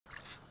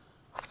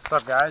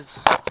What's up, guys?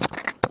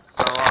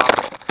 So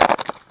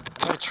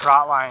I made a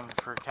trot line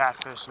for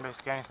catfish and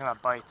basically anything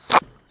that bites.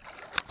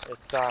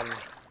 It's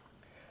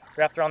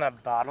wrapped around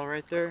that bottle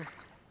right there.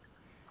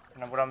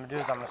 And what I'm gonna do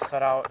is I'm gonna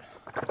set out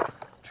a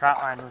trot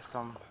line with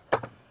some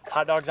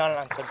hot dogs on it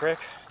on the brick,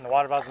 and the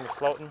water bottle's gonna be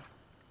floating.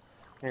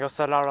 I'm gonna go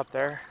set it out up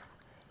there,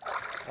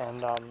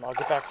 and I'll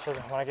get back to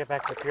when I get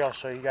back to the pier. I'll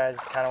show you guys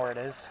kind of where it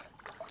is.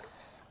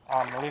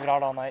 We'll leave it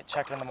out all night,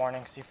 check it in the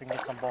morning, see if we can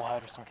get some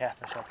bullhead or some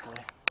catfish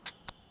hopefully.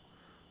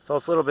 So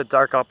it's a little bit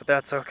dark out, but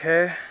that's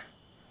okay.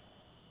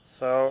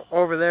 So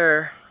over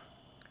there,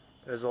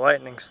 there's a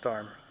lightning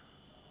storm,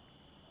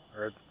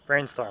 or a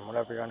rainstorm,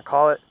 whatever you want to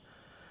call it.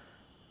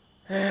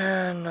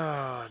 And,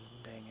 oh,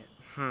 dang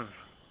it.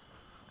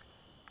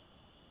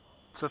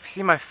 So if you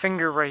see my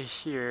finger right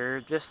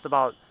here, just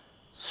about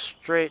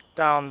straight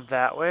down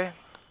that way,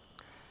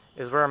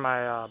 is where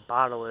my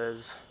bottle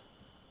is.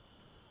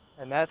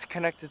 And that's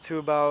connected to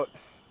about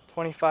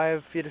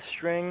 25 feet of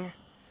string,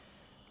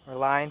 or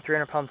line,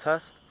 300-pound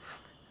test.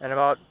 And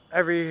about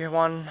every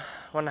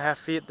 1.5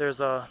 feet,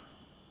 there's a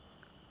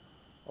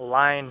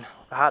line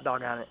with a hot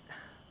dog on it.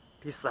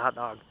 Pieces of hot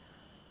dog.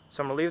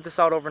 So I'm gonna leave this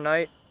out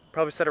overnight.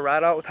 Probably set a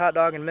rod out with hot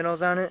dog and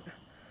minnows on it.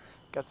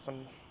 Got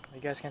some,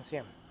 you guys can't see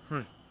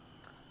them.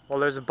 Well,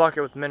 there's a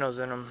bucket with minnows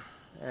in them,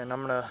 and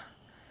I'm gonna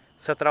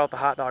set that out with the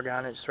hot dog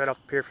on it, just right off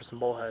the pier for some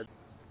bullhead.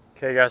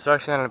 Okay guys, so I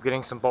actually ended up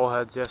getting some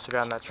bullheads yesterday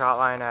on that trot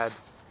line. I had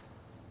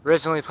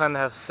originally planned to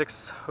have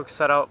 6 hooks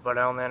set out, but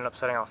I only ended up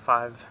setting out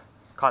 5.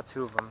 Caught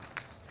 2 of them.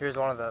 Here's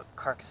one of the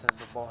carcasses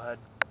of bullhead.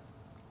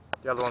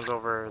 The other one's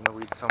over in the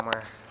weeds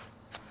somewhere.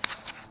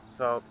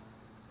 So,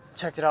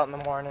 checked it out in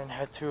the morning,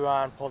 had 2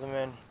 on, pulled them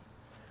in.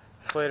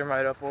 Slayed them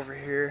right up over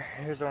here.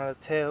 Here's one of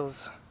the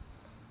tails.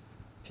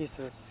 Piece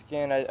of the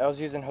skin. I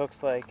was using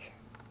hooks like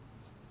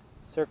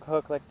circle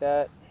hook like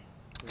that.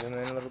 Zoom in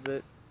a little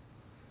bit.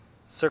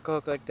 Circle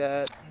hook like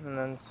that, and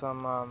then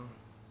some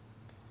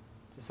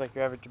just like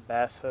your average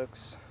bass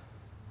hooks.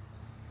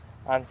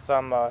 On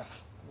some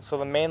so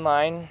the main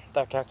line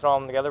that connected all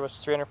of them together was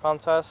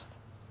 300-pound test,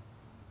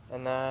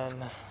 and then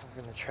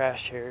in the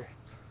trash here,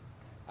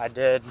 I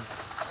did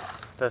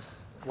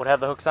what had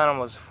the hooks on them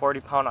was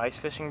 40-pound ice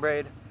fishing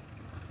braid,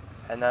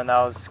 and then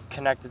that was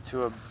connected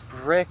to a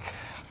brick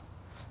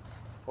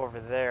over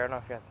there. I don't know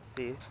if you guys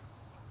can see.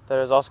 That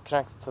was also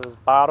connected to this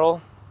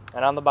bottle,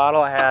 and on the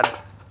bottle I had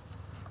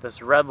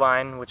this red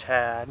line which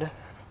had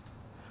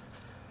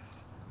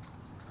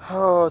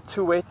 2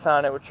 weights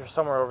on it, which are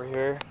somewhere over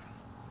here.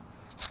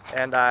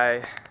 And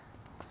I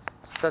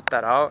set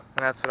that out,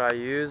 and that's what I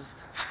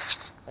used.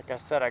 Like I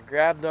said, I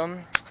grabbed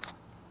them,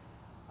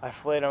 I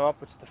filleted them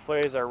up, which the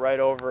fillets are right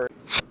over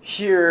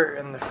here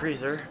in the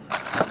freezer.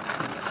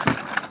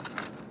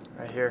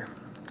 Right here.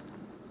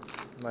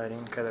 Lighting,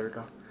 okay, there we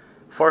go.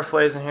 4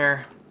 fillets in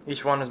here.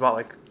 Each one is about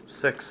like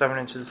 6-7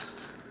 inches.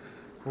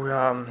 We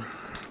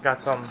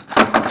got some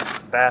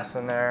bass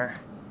in there,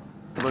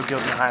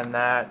 bluegill behind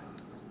that.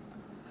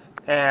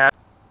 And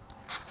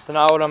so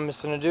now what I'm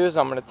just going to do is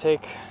I'm going to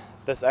take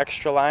this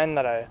extra line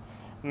that I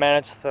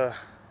managed to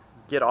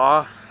get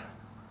off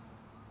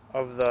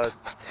of the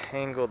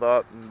tangled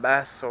up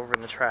bass over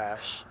in the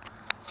trash.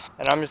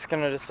 And I'm just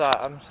going to decide,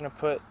 I'm just going to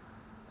put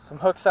some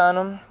hooks on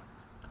them,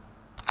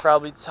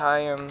 probably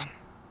tie them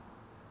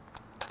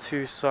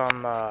to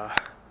some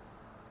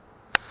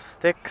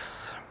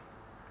sticks,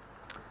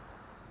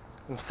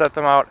 and set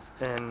them out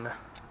in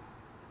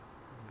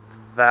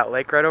that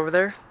lake right over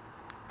there,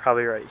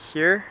 probably right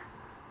here.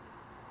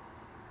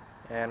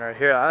 And right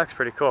here, that looks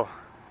pretty cool.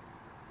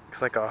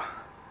 Looks like a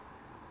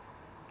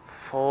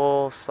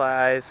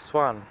full-size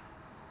swan.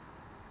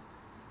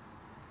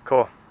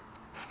 Cool.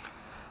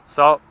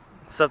 So,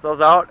 set those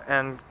out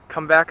and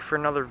come back for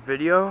another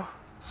video,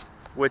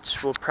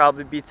 which will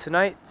probably be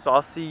tonight. So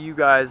I'll see you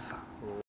guys